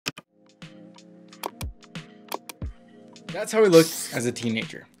That's how I looked as a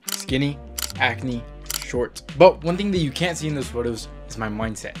teenager. Skinny, acne, short. But one thing that you can't see in those photos is my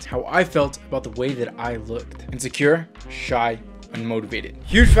mindset. How I felt about the way that I looked. Insecure, shy, unmotivated.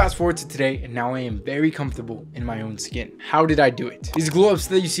 Huge fast forward to today, and now I am very comfortable in my own skin. How did I do it? These glow ups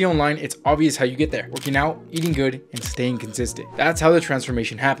that you see online, it's obvious how you get there. Working out, eating good, and staying consistent. That's how the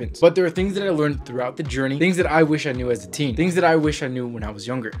transformation happens. But there are things that I learned throughout the journey, things that I wish I knew as a teen, things that I wish I knew when I was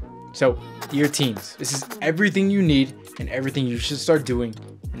younger. So, dear teens, this is everything you need and everything you should start doing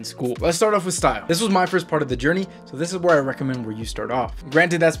in school. Let's start off with style. This was my first part of the journey, so this is where I recommend where you start off.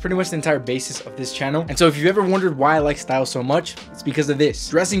 Granted, that's pretty much the entire basis of this channel, and so if you've ever wondered why I like style so much, it's because of this.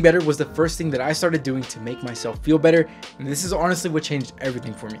 Dressing better was the first thing that I started doing to make myself feel better, and this is honestly what changed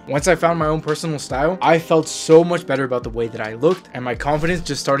everything for me. Once I found my own personal style, I felt so much better about the way that I looked, and my confidence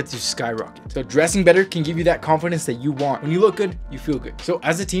just started to skyrocket. So dressing better can give you that confidence that you want. When you look good, you feel good. So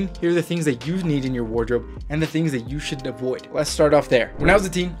as a teen, here are the things that you need in your wardrobe and the things that you should avoid. Let's start off there. When I was a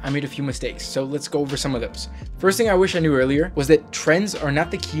teen, I made a few mistakes, so let's go over some of those. First thing I wish I knew earlier was that trends are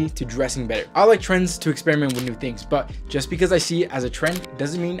not the key to dressing better. I like trends to experiment with new things, but just because I see it as a trend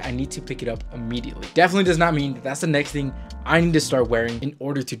doesn't mean I need to pick it up immediately. Definitely does not mean that that's the next thing I need to start wearing in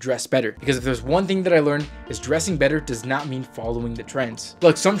order to dress better. Because if there's one thing that I learned is dressing better does not mean following the trends.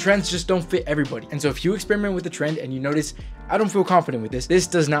 Look, some trends just don't fit everybody. And so if you experiment with the trend and you notice, I don't feel confident with this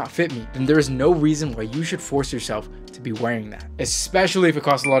does not fit me, then there is no reason why you should force yourself to be wearing that. Especially if it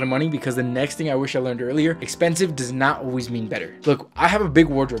costs a lot of money, because the next thing I wish I learned earlier, expensive does not always mean better. Look, I have a big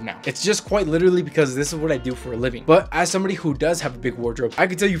wardrobe now. It's just quite literally because this is what I do for a living. But as somebody who does have a big wardrobe, I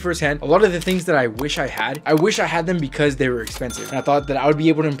can tell you firsthand, a lot of the things that I wish I had them because they were expensive. And I thought that I would be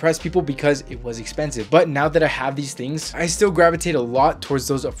able to impress people because it was expensive. But now that I have these things, I still gravitate a lot towards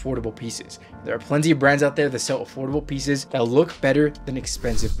those affordable pieces. There are plenty of brands out there that sell affordable pieces that look better than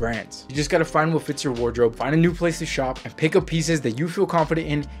expensive brands. You just gotta find what fits your wardrobe, find a new place to shop, and pick up pieces that you feel confident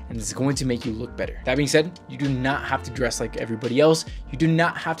in and it's going to make you look better. That being said, you do not have to dress like everybody else. You do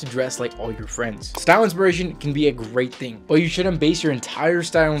not have to dress like all your friends. Style inspiration can be a great thing, but you shouldn't base your entire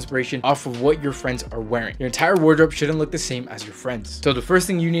style inspiration off of what your friends are wearing. Your entire wardrobe shouldn't look the same as your friends. So the first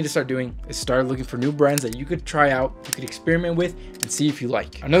thing you need to start doing is start looking for new brands that you could try out, you could experiment with, and see if you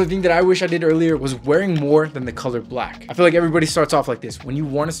like. Another thing that I wish I did earlier was wearing more than the color black. I feel like everybody starts off like this. When you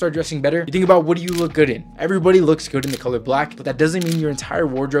want to start dressing better, you think about what do you look good in. Everybody looks good in the color black, but that doesn't mean your entire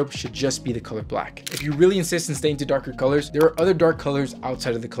wardrobe should just be the color black. If you really insist on staying to darker colors, there are other dark colors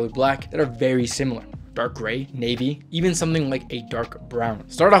outside of the color black that are very similar. Dark gray, navy, even something like a dark brown.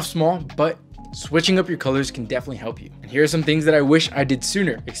 Start off small, but switching up your colors can definitely help you. And here are some things that I wish I did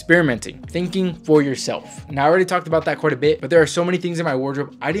sooner. Experimenting, thinking for yourself. Now I already talked about that quite a bit, but there are so many things in my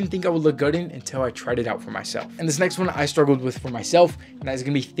wardrobe I didn't think I would look good in until I tried it out for myself. And this next one I struggled with for myself, and that is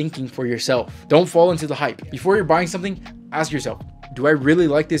gonna be thinking for yourself. Don't fall into the hype. Before you're buying something, ask yourself, do I really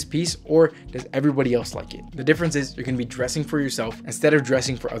like this piece or does everybody else like it? The difference is you're gonna be dressing for yourself instead of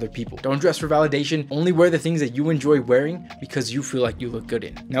dressing for other people. Don't dress for validation. Only wear the things that you enjoy wearing because you feel like you look good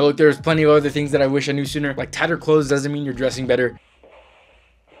in. Now look, there's plenty of other things that I wish I knew sooner. Like tighter clothes doesn't mean you're dressing better.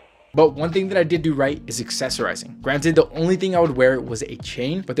 But one thing that I did do right is accessorizing. Granted, the only thing I would wear was a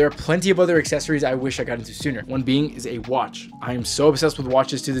chain, but there are plenty of other accessories I wish I got into sooner. One being is a watch. I am so obsessed with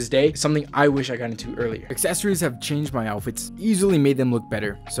watches to this day. It's something I wish I got into earlier. Accessories have changed my outfits, easily made them look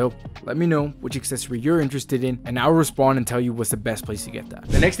better. So let me know which accessory you're interested in, and I'll respond and tell you what's the best place to get that.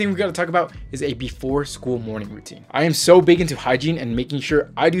 The next thing we gotta talk about is a before school morning routine. I am so big into hygiene and making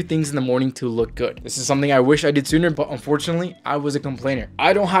sure I do things in the morning to look good. This is something I wish I did sooner, but unfortunately, I was a complainer.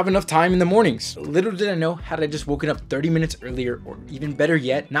 I don't have enough time in the mornings. Little did I know, had I just woken up 30 minutes earlier, or even better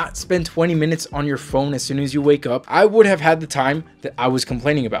yet, not spend 20 minutes on your phone as soon as you wake up, I would have had the time that I was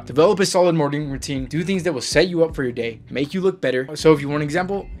complaining about. Develop a solid morning routine, do things that will set you up for your day, make you look better. So if you want an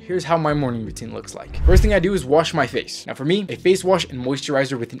example, here's how my morning routine looks like. First thing I do is wash my face. Now for me, a face wash and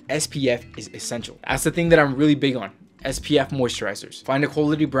moisturizer with an SPF is essential. That's the thing that I'm really big on. SPF moisturizers. Find a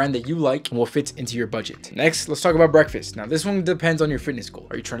quality brand that you like and what fits into your budget. Next, let's talk about breakfast. Now this one depends on your fitness goal.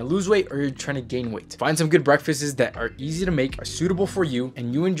 Are you trying to lose weight or are you trying to gain weight? Find some good breakfasts that are easy to make, are suitable for you,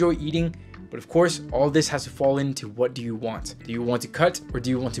 and you enjoy eating. But of course, all this has to fall into what do you want? Do you want to cut or do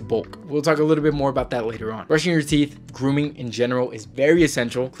you want to bulk? We'll talk a little bit more about that later on. Brushing your teeth, grooming in general is very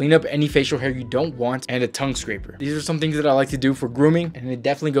essential. Clean up any facial hair you don't want, and a tongue scraper. These are some things that I like to do for grooming, and it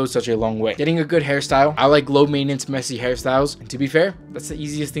definitely goes such a long way. Getting a good hairstyle. I like low maintenance, messy hairstyles. And to be fair, that's the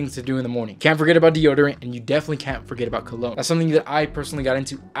easiest things to do in the morning. Can't forget about deodorant, and you definitely can't forget about cologne. That's something that I personally got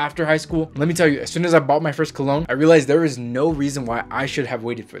into after high school. Let me tell you, as soon as I bought my first cologne, I realized there is no reason why I should have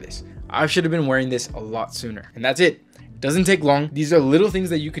waited for this. I should have been wearing this a lot sooner. And that's it. It doesn't take long. These are little things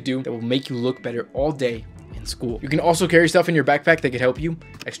that you could do that will make you look better all day, in school. You can also carry stuff in your backpack that could help you.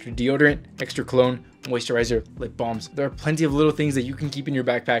 Extra deodorant, extra cologne, moisturizer, lip balms. There are plenty of little things that you can keep in your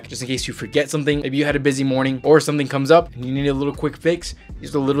backpack just in case you forget something. Maybe you had a busy morning or something comes up and you need a little quick fix. These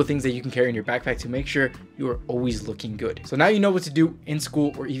are the little things that you can carry in your backpack to make sure you are always looking good. So now you know what to do in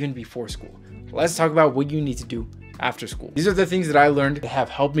school or even before school. Let's talk about what you need to do after school. These are the things that I learned that have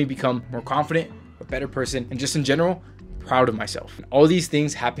helped me become more confident, a better person, and just in general, proud of myself. And all these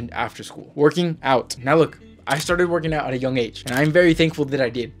things happened after school. Working out. Now look, I started working out at a young age and I'm very thankful that I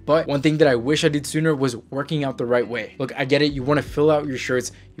did. But one thing that I wish I did sooner was working out the right way. Look, I get it. You want to fill out your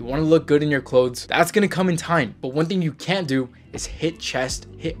shirts. You want to look good in your clothes. That's going to come in time. But one thing you can't do is hit chest,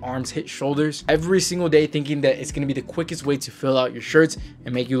 hit arms, hit shoulders every single day thinking that it's going to be the quickest way to fill out your shirts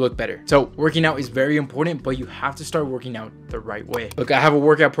and make you look better. So working out is very important, but you have to start working out the right way. Look, I have a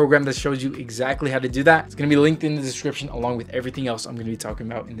workout program that shows you exactly how to do that. It's going to be linked in the description along with everything else I'm going to be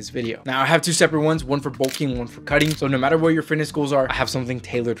talking about in this video. Now I have two separate ones, one for bulking, one for cutting. So no matter what your fitness goals are, I have something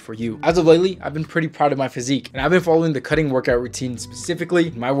tailored for you. As of lately, I've been pretty proud of my physique and I've been following the cutting workout routine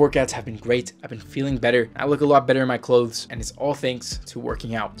specifically. My workouts have been great. I've been feeling better. I look a lot better in my clothes and it's all thanks to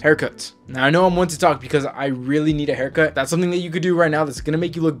working out. Haircuts. Now I know I'm one to talk because I really need a haircut. That's something that you could do right now that's going to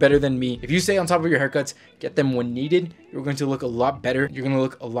make you look better than me. If you stay on top of your haircuts, get them when needed, you're going to look a lot better. You're going to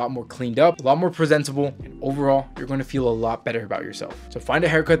look a lot more cleaned up, a lot more presentable, and overall, you're going to feel a lot better about yourself. So find a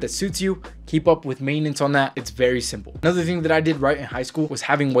haircut that suits you, keep up with maintenance on that. It's very simple. Another thing that I did right in high school was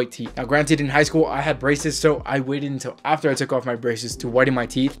having white teeth. Now granted, in high school, I had braces, so I waited until after I took off my braces to whiten my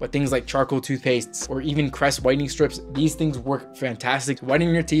teeth. But things like charcoal toothpastes or even Crest whitening strips, these things work fantastic to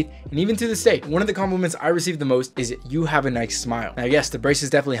whiten your teeth. And even to this day, one of the compliments I receive the most is you have a nice smile. Now yes, the braces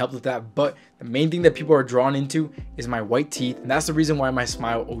definitely helped with that, but the main thing that people are drawn into is my white teeth, and that's the reason why my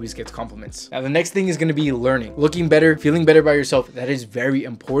smile always gets compliments. Now the next thing is going to be learning, looking better, feeling better by yourself. That is very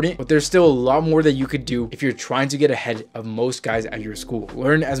important, but there's still a lot more that you could do if you're trying to get ahead of most guys at your school.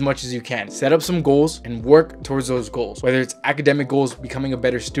 Learn as much as you can, set up some goals and work towards those goals, whether it's academic goals, becoming a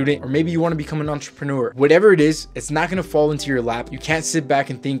better student, or maybe you want to become an entrepreneur. Whatever it is, it's not going to fall into your lap. You can't sit back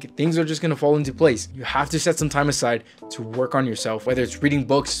and think things are just going to fall into place. You have to set some time aside to work on yourself, whether it's reading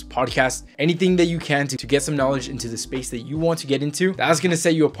books, podcasts, anything that you can to get some knowledge into the space that you want to get into. That's going to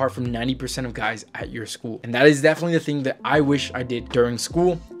set you apart from 90% of guys at your school. And that is definitely the thing that I wish I did during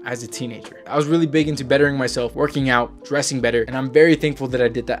school as a teenager. I was really big into bettering myself, working out, dressing better, and I'm very thankful that I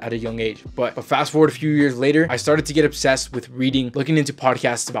did that at a young age. But fast forward a few years later, I started to get obsessed with reading, looking into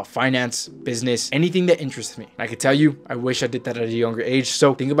podcasts about finance, business, anything that interests me. And I can tell you, I wish I did that at a younger age.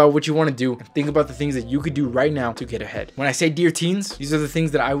 So think about what you want to do and think about the things that you could do right now to get ahead. When I say dear teens, these are the things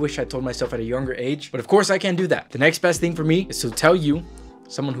that I wish I told myself at a younger age. But of course I can't do that. The next best thing for me is to tell you,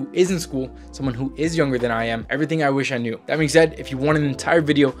 someone who is in school, someone who is younger than I am, everything I wish I knew. That being said, if you want an entire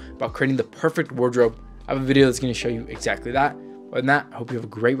video about creating the perfect wardrobe, I have a video that's going to show you exactly that. Other than that, I hope you have a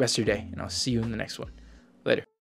great rest of your day, and I'll see you in the next one. Later.